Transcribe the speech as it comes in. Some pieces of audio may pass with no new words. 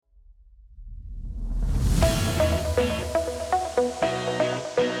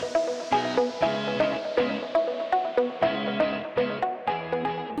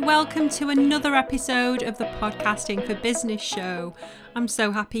welcome to another episode of the Podcasting for Business show. I'm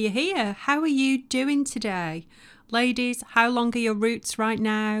so happy you're here. How are you doing today? Ladies, how long are your roots right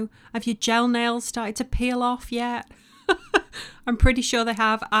now? Have your gel nails started to peel off yet? I'm pretty sure they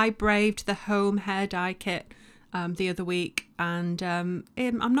have. I braved the home hair dye kit the other week, and I'm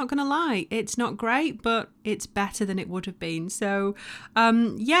not going to lie, it's not great, but it's better than it would have been. So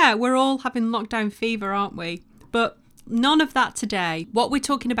we're all having lockdown fever, aren't we? But none of that today. What we're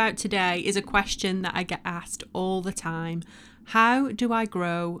talking about today is a question that I get asked all the time. How do I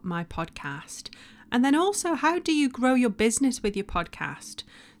grow my podcast? And then also, how do you grow your business with your podcast?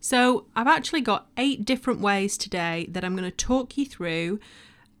 So I've actually got 8 different ways today that I'm going to talk you through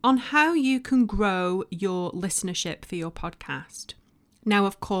on how you can grow your listenership for your podcast. Now,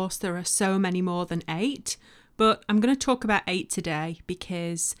 of course, there are so many more than 8, but I'm going to talk about 8 today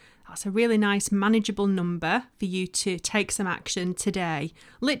because that's a really nice manageable number for you to take some action today.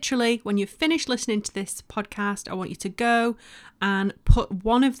 Literally, when you've finished listening to this podcast, I want you to go and put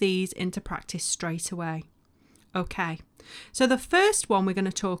one of these into practice straight away. Okay, so the first one we're going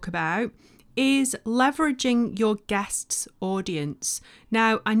to talk about is leveraging your guest's audience.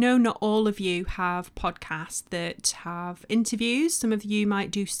 Now, I know not all of you have podcasts that have interviews. Some of you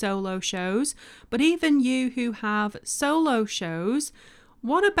might do solo shows, but even you who have solo shows,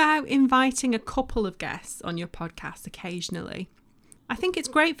 what about inviting a couple of guests on your podcast occasionally? I think it's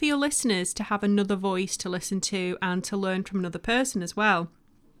great for your listeners to have another voice to listen to and to learn from another person as well.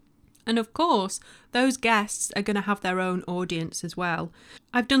 And of course, those guests are going to have their own audience as well.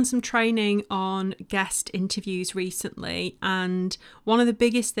 I've done some training on guest interviews recently, and one of the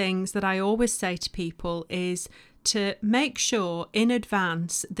biggest things that I always say to people is to make sure in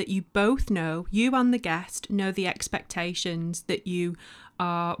advance that you both know, you and the guest know the expectations that you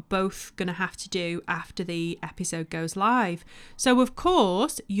are both going to have to do after the episode goes live. So of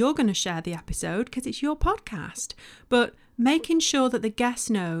course, you're going to share the episode because it's your podcast, but making sure that the guest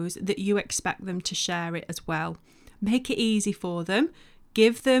knows that you expect them to share it as well. Make it easy for them.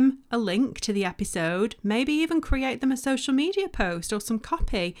 Give them a link to the episode, maybe even create them a social media post or some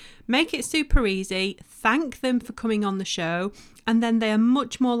copy. Make it super easy, thank them for coming on the show, and then they are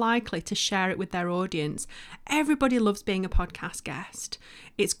much more likely to share it with their audience. Everybody loves being a podcast guest.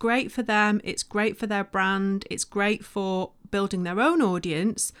 It's great for them, it's great for their brand, it's great for building their own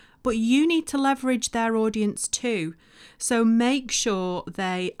audience, but you need to leverage their audience too. So make sure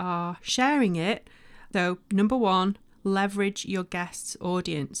they are sharing it. So number 1, leverage your guest's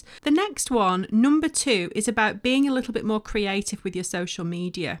audience. The next one, number 2, is about being a little bit more creative with your social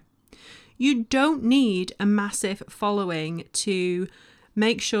media. You don't need a massive following to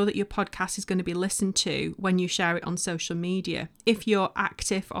make sure that your podcast is going to be listened to when you share it on social media. If you're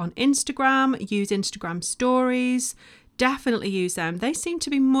active on Instagram, use Instagram stories. Definitely use them. They seem to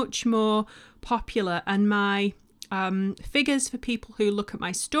be much more popular, and my figures for people who look at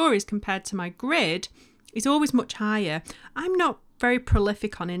my stories compared to my grid is always much higher. I'm not very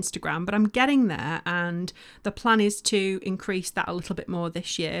prolific on Instagram, but I'm getting there, and the plan is to increase that a little bit more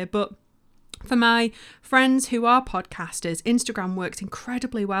this year. But for my friends who are podcasters, Instagram works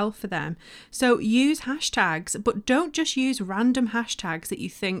incredibly well for them. So use hashtags, but don't just use random hashtags that you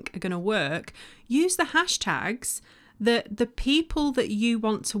think are going to work. Use the hashtags that the people that you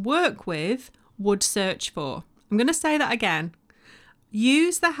want to work with would search for. I'm going to say that again.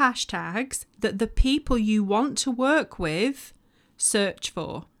 Use the hashtags that the people you want to work with search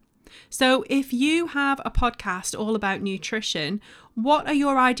for. So if you have a podcast all about nutrition, what are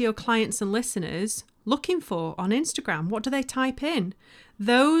your ideal clients and listeners looking for on Instagram? What do they type in?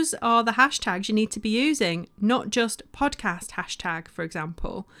 Those are the hashtags you need to be using, not just podcast hashtag, for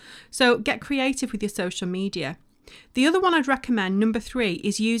example. So get creative with your social media. The other one I'd recommend, number 3,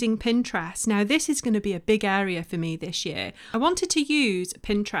 is using Pinterest. Now, this is going to be a big area for me this year. I wanted to use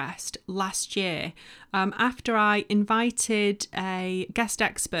Pinterest last year after I invited a guest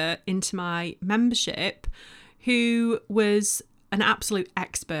expert into my membership who was an absolute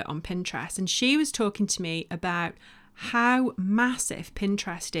expert on Pinterest. And she was talking to me about how massive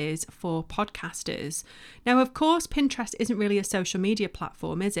Pinterest is for podcasters. Now, of course, Pinterest isn't really a social media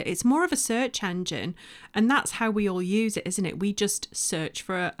platform, is it? It's more of a search engine, and that's how we all use it, isn't it? We just search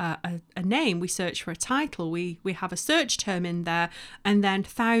for a name, we search for a title, we have a search term in there, and then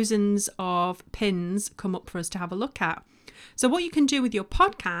thousands of pins come up for us to have a look at. So what you can do with your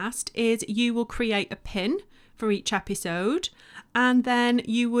podcast is you will create a pin for each episode, and then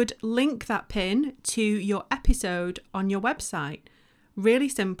you would link that pin to your episode on your website. Really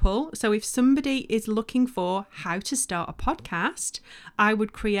simple. So if somebody is looking for how to start a podcast, I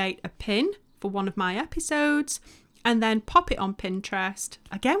would create a pin for one of my episodes, and then pop it on Pinterest.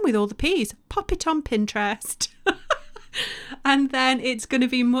 Again, with all the P's, pop it on Pinterest. And then it's going to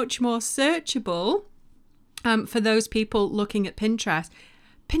be much more searchable for those people looking at Pinterest.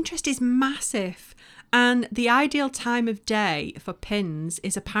 Pinterest is massive. And the ideal time of day for pins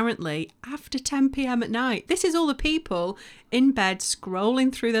is apparently after 10 p.m. at night. This is all the people in bed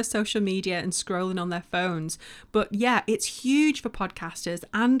scrolling through their social media and scrolling on their phones. But yeah, it's huge for podcasters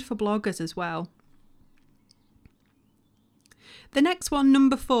and for bloggers as well. The next one,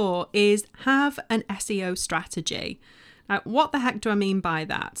 number 4, is have an SEO strategy. Now, what the heck do I mean by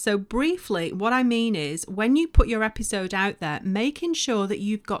that? So briefly, what I mean is when you put your episode out there, making sure that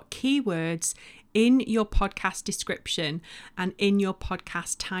you've got keywords in your podcast description and in your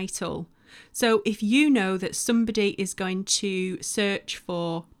podcast title. So if you know that somebody is going to search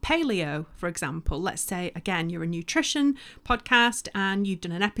for paleo, for example, let's say, again, you're a nutrition podcast and you've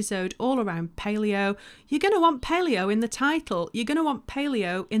done an episode all around paleo, you're going to want paleo in the title. You're going to want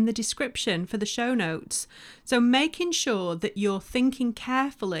paleo in the description for the show notes. So making sure that you're thinking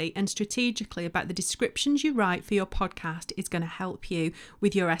carefully and strategically about the descriptions you write for your podcast is going to help you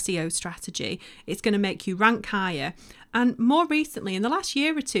with your SEO strategy. It's going to make you rank higher. And more recently, in the last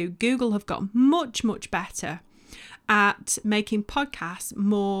year or two, Google have got much, much better at making podcasts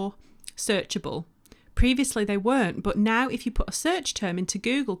more searchable. Previously, they weren't, but now if you put a search term into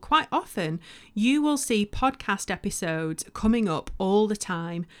Google, quite often you will see podcast episodes coming up all the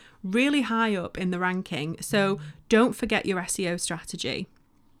time, really high up in the ranking. So don't forget your SEO strategy.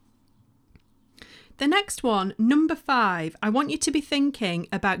 The next one, number 5, I want you to be thinking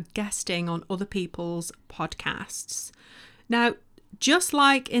about guesting on other people's podcasts. Now, just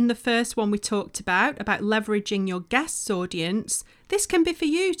like in the first one we talked about leveraging your guest's audience, this can be for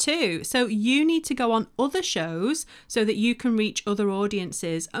you too. So you need to go on other shows so that you can reach other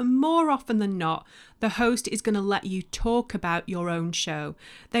audiences. And more often than not, the host is going to let you talk about your own show.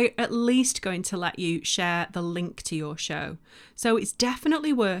 They're at least going to let you share the link to your show. So it's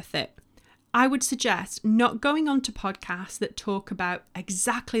definitely worth it. I would suggest not going on to podcasts that talk about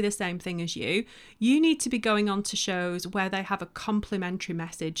exactly the same thing as you. You need to be going on to shows where they have a complementary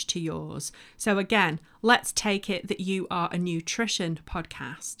message to yours. So again, let's take it that you are a nutrition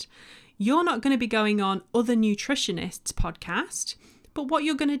podcast. You're not going to be going on other nutritionists' podcasts, but what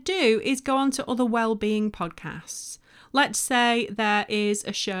you're going to do is go on to other well-being podcasts. Let's say there is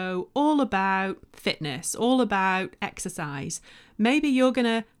a show all about fitness, all about exercise. Maybe you're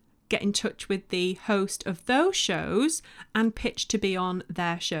going to get in touch with the host of those shows and pitch to be on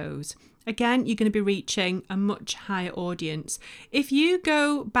their shows. Again, you're going to be reaching a much higher audience. If you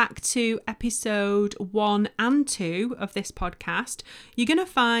go back to episode 1 and 2 of this podcast, you're going to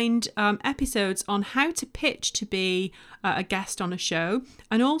find episodes on how to pitch to be a guest on a show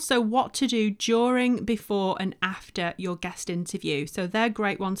and also what to do during, before and after your guest interview. So they're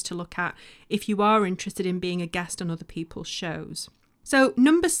great ones to look at if you are interested in being a guest on other people's shows. So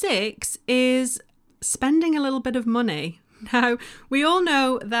number 6 is spending a little bit of money. Now, we all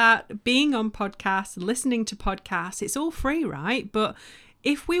know that being on podcasts, listening to podcasts, it's all free, right? But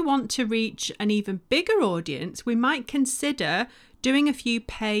if we want to reach an even bigger audience, we might consider doing a few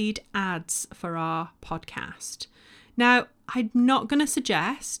paid ads for our podcast. Now, I'm not going to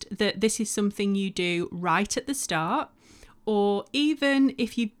suggest that this is something you do right at the start, or even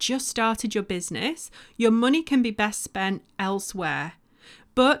if you've just started your business, your money can be best spent elsewhere.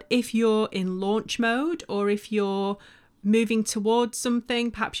 But if you're in launch mode, or if you're moving towards something,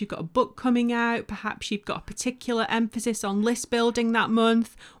 perhaps you've got a book coming out, perhaps you've got a particular emphasis on list building that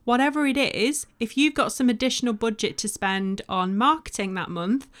month, whatever it is, if you've got some additional budget to spend on marketing that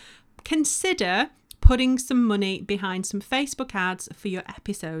month, consider putting some money behind some Facebook ads for your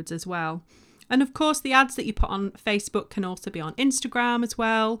episodes as well. And of course, the ads that you put on Facebook can also be on Instagram as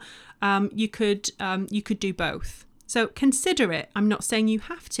well. You could do both. So consider it. I'm not saying you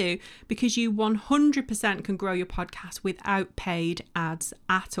have to, because you 100% can grow your podcast without paid ads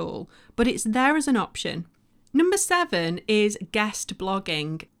at all. But it's there as an option. Number 7 is guest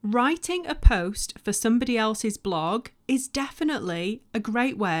blogging. Writing a post for somebody else's blog is definitely a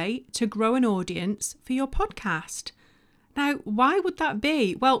great way to grow an audience for your podcast. Now, why would that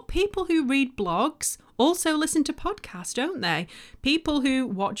be? Well, people who read blogs also listen to podcasts, don't they? People who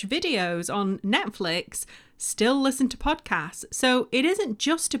watch videos on Netflix still listen to podcasts. So it isn't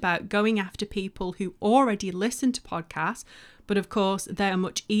just about going after people who already listen to podcasts, but of course they are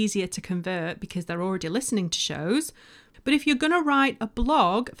much easier to convert because they're already listening to shows. But if you're going to write a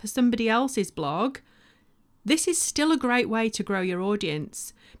blog for somebody else's blog, this is still a great way to grow your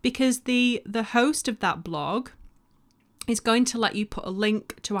audience, because the host of that blog is going to let you put a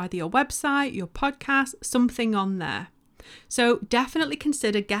link to either your website, your podcast, something on there. So definitely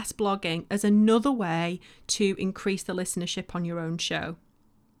consider guest blogging as another way to increase the listenership on your own show.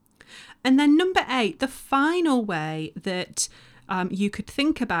 And then number 8, the final way that you could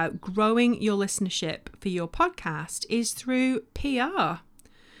think about growing your listenership for your podcast is through PR.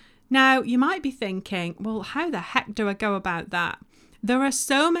 Now, you might be thinking, well, how the heck do I go about that? There are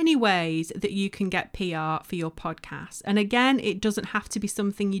so many ways that you can get PR for your podcast. And again, it doesn't have to be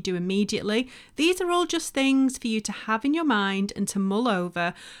something you do immediately. These are all just things for you to have in your mind and to mull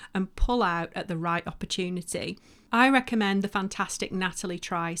over and pull out at the right opportunity. I recommend the fantastic Natalie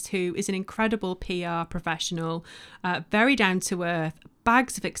Trice, who is an incredible PR professional, very down to earth,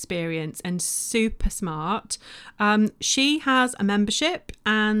 bags of experience and super smart. She has a membership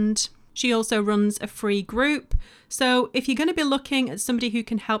and she also runs a free group. So if you're going to be looking at somebody who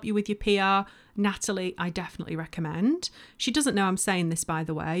can help you with your PR, Natalie, I definitely recommend. She doesn't know I'm saying this, by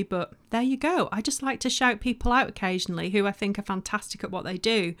the way, but there you go. I just like to shout people out occasionally who I think are fantastic at what they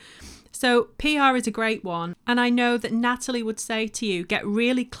do. So PR is a great one. And I know that Natalie would say to you, get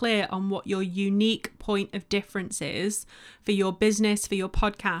really clear on what your unique point of difference is for your business, for your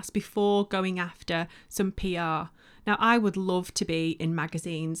podcast, before going after some PR. Now, I would love to be in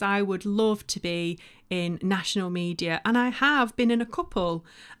magazines. I would love to be in national media, and I have been in a couple.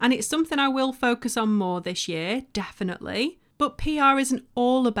 And it's something I will focus on more this year, definitely. But PR isn't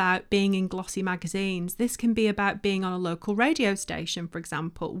all about being in glossy magazines. This can be about being on a local radio station, for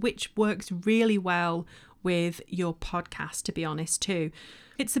example, which works really well with your podcast, to be honest, too.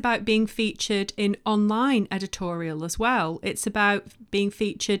 It's about being featured in online editorial as well. It's about being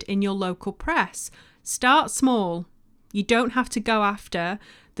featured in your local press. Start small. You don't have to go after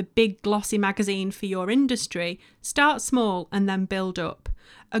the big glossy magazine for your industry. Start small and then build up.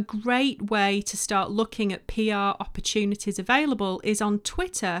 A great way to start looking at PR opportunities available is on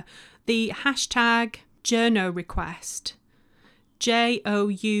Twitter, the hashtag Journo Request.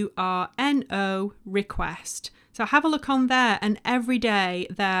 JOURNO request. So have a look on there, and every day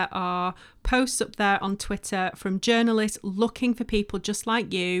there are posts up there on Twitter from journalists looking for people just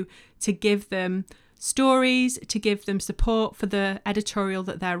like you to give them stories, to give them support for the editorial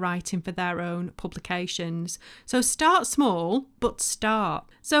that they're writing for their own publications. So start small, but start.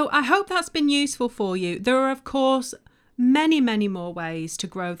 So I hope that's been useful for you. There are, of course, many more ways to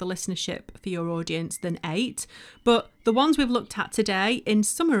grow the listenership for your audience than 8, but the ones we've looked at today, in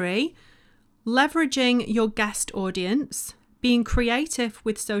summary: leveraging your guest audience, being creative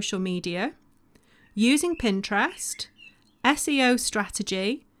with social media, using Pinterest, SEO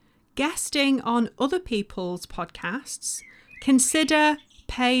strategy, guesting on other people's podcasts, consider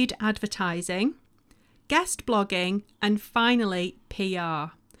paid advertising, guest blogging, and finally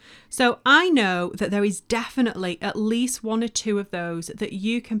PR. So I know that there is definitely at least 1 or 2 of those that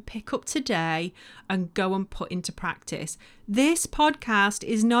you can pick up today and go and put into practice. This podcast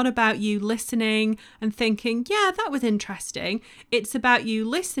is not about you listening and thinking, yeah, that was interesting. It's about you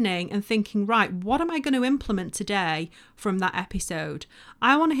listening and thinking, right, what am I going to implement today from that episode?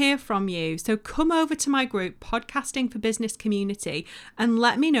 I want to hear from you. So come over to my group, Podcasting for Business Community, and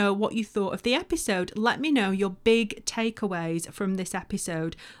let me know what you thought of the episode. Let me know your big takeaways from this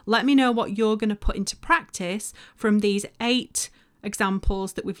episode. Let me know what you're going to put into practice from these 8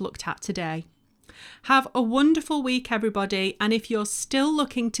 examples that we've looked at today. Have a wonderful week, everybody. And if you're still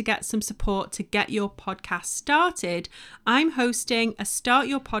looking to get some support to get your podcast started, I'm hosting a Start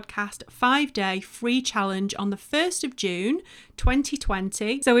Your Podcast 5-day free challenge on the 1st of June,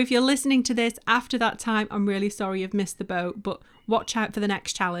 2020. So if you're listening to this after that time, I'm really sorry you've missed the boat, but watch out for the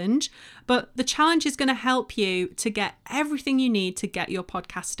next challenge. But the challenge is going to help you to get everything you need to get your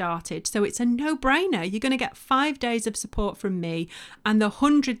podcast started. So it's a no-brainer. You're going to get 5 days of support from me and the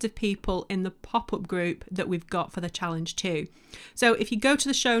hundreds of people in the pop-up group that we've got for the challenge too. So if you go to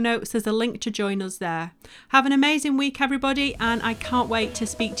the show notes, there's a link to join us there. Have an amazing week, everybody, and I can't wait to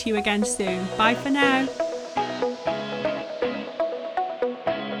speak to you again soon. Bye for now.